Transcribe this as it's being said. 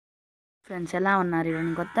Friends ఎలా ఉన్నారు?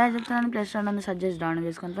 నేను కొత్త చెప్తాను. ప్లే స్టోర్ నుండి సజెస్ట్ డౌన్లోడ్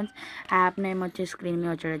చేసుకోండి ఫ్రెండ్స్. యాప్ నేమ్ వచ్చి స్క్రీన్ మీద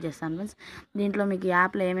వచ్చేటట్టు చేస్తాను ఫ్రెండ్స్. దీంట్లో మీకు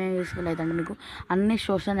యాప్లో ఏమేమి యూస్ఫుల్ అవుతుందంటే మీకు అన్ని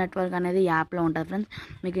సోషల్ నెట్వర్క్ అనేది యాప్లో ఉంటుంది ఫ్రెండ్స్.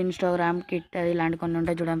 మీకు ఇన్స్టాగ్రామ్, ట్విట్టర్ ఇలాంటి కొన్ని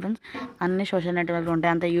ఉంటాయి చూడండి ఫ్రెండ్స్. అన్ని సోషల్ నెట్వర్క్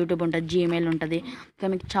ఉంటాయి. అంత యూట్యూబ్ ఉంటుంది, జీమెయిల్ ఉంటుంది, ఇంకా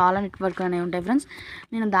మీకు చాలా నెట్వర్క్ అనేవి ఉంటాయి ఫ్రెండ్స్.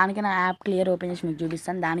 నేను దానికైనా యాప్ క్లియర్ ఓపెన్ చేసి మీకు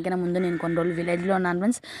చూపిస్తాను. దానికైనా ముందు నేను కొన్ని రోజులు విలేజ్లో ఉన్నాను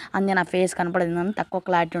ఫ్రెండ్స్. అందుకే నా ఫేస్ కనపడదు, తక్కువ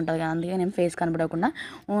క్లారిటీ ఉంటుంది కదా, అందుకే నేను ఫేస్ కనపడకుండా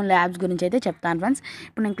ఓన్లీ యాప్స్ గురించి అయితే చెప్తాను ఫ్రెండ్స్.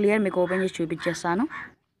 ఇప్పుడు నేను క్లియర్ మీకు ఓపెన్ చేసి చూపించేస్తాను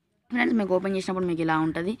ఫ్రెండ్స్. మీకు ఓపెన్ చేసినప్పుడు మీకు ఇలా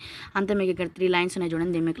ఉంటుంది. అంతే మీకు ఇక్కడ 3 లైన్స్ ఉన్నాయి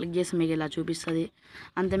చూడండి. దీన్ని మీద క్లిక్ చేసి మీకు ఇలా చూపిస్తుంది.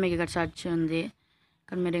 అంతే మీకు ఇక్కడ సెర్చ్ ఉంది.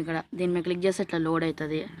 ఇక్కడ మీరు దీని మీద క్లిక్ చేస్తే ఇట్లా లోడ్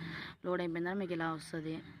అవుతుంది. లోడ్ అయిపోయిన తర్వాత మీకు ఇలా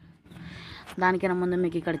వస్తుంది. దానికైనా ముందు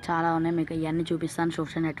మీకు ఇక్కడ చాలా ఉన్నాయి. మీకు ఇవన్నీ చూపిస్తాను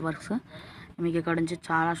సోషల్ నెట్వర్క్స్. మీకు ఇక్కడ నుంచి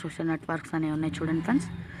చాలా సోషల్ నెట్వర్క్స్ అనేవి ఉన్నాయి చూడండి ఫ్రెండ్స్.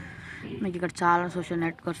 మీకు ఇక్కడ చాలా సోషల్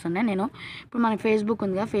నెట్వర్క్స్ ఉన్నాయి. నేను ఇప్పుడు మన ఫేస్బుక్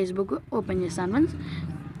ఉందిగా, ఫేస్బుక్ ఓపెన్ చేస్తాను ఫ్రెండ్స్.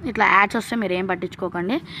 ఇట్లా యాడ్స్ వస్తే మీరు ఏం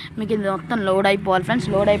పట్టించుకోకండి. మీకు ఇది మొత్తం లోడ్ అయిపోవాలి ఫ్రెండ్స్.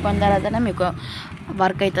 లోడ్ అయిపోయిన తర్వాతనే మీకు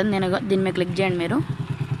వర్క్ అవుతుంది. నేను దీని మీద క్లిక్ చేయండి మీరు.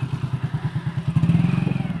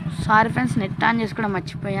 సారీ ఫ్రెండ్స్, నెట్ ఆన్ చేసుకోవడం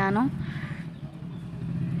మర్చిపోయాను.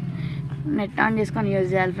 నెట్ ఆన్ చేసుకొని యూజ్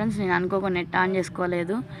చేయాలి ఫ్రెండ్స్. నేను అనుకోకుండా నెట్ ఆన్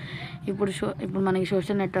చేసుకోలేదు. ఇప్పుడు మనకి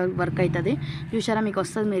సోషల్ నెట్వర్క్ వర్క్ అవుతుంది చూసారా. మీకు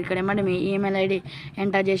వస్తుంది. మీరు ఇక్కడ ఏమంటే మీ ఈమెయిల్ ఐడి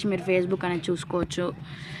ఎంటర్ చేసి మీరు ఫేస్బుక్ అనేది చూసుకోవచ్చు.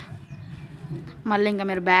 మళ్ళీ ఇంకా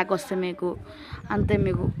మీరు బ్యాక్ వస్తే మీకు అంతే,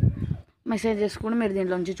 మీకు మెసేజెస్ కూడా మీరు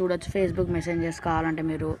దీంట్లో నుంచి చూడవచ్చు. ఫేస్బుక్ మెసేజెస్ కావాలంటే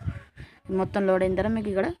మీరు మొత్తం లోడ్ అయిన తర్వాత మీకు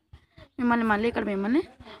ఇక్కడ మళ్ళీ ఇక్కడ మిమ్మల్ని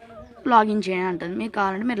లాగిన్ చేయండి అంటుంది. మీకు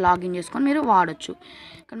కావాలంటే మీరు లాగిన్ చేసుకొని మీరు వాడచ్చు.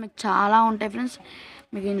 ఇక్కడ మీకు చాలా ఉంటాయి ఫ్రెండ్స్.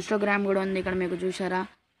 మీకు ఇన్స్టాగ్రామ్ కూడా ఉంది ఇక్కడ, మీకు చూసారా.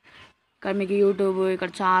 ఇక్కడ మీకు యూట్యూబ్,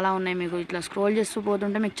 ఇక్కడ చాలా ఉన్నాయి. మీకు ఇట్లా స్క్రోల్ చేస్తూ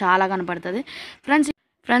పోతుంటే మీకు చాలా కనపడుతుంది ఫ్రెండ్స్.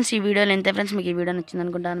 ఈ వీడియోలో ఎంత ఫ్రెండ్స్. మీకు ఈ వీడియో నచ్చింది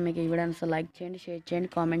అనుకుంటాను. మీకు ఈ వీడియో నచ్చితే లైక్ చేయండి, షేర్ చేయండి,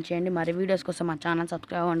 కామెంట్ చేయండి. మరి వీడియోస్ కోసం మా ఛానల్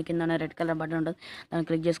సబ్స్క్రైబ్ అవ్వండి. కింద రెడ్ కలర్ బటన్ ఉంటుంది, దాన్ని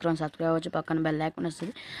క్లిక్ చేసుకుని సబ్స్క్రైబ్ అవ్వచ్చు. పక్కన బెల్ ఐకాన్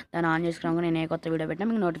వస్తుంది, దాన్ని ఆన్ చేసుకున్నాక నేను ఏ కొత్త వీడియో పెట్టినా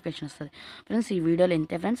మీకు నోటిఫికేషన్ వస్తుంది ఫ్రెండ్స్. ఈ వీడియోలో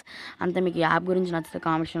ఎంతే ఫ్రెండ్స్. అంతే మీకు యాప్ గురించి నచ్చితే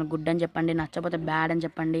కామెంట్స్లో గుడ్ అని చెప్పండి, నచ్చకపోతే బ్యాడ్ అని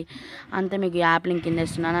చెప్పండి. అంతే మీకు యాప్ లింక్ కింద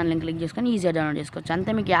ఇస్తున్నాను, ఆ లింక్ క్లిక్ చేసుకొని ఈజీగా డౌన్లోడ్ చేసుకోవచ్చు.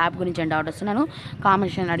 అంతే మీకు యాప్ గురించి డౌట్ వస్తే నేను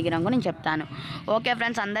కామెంట్స్లో అడిగినాక నేను చెప్తాను. ఓకే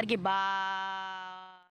ఫ్రెండ్స్, అందరికీ బాయ్.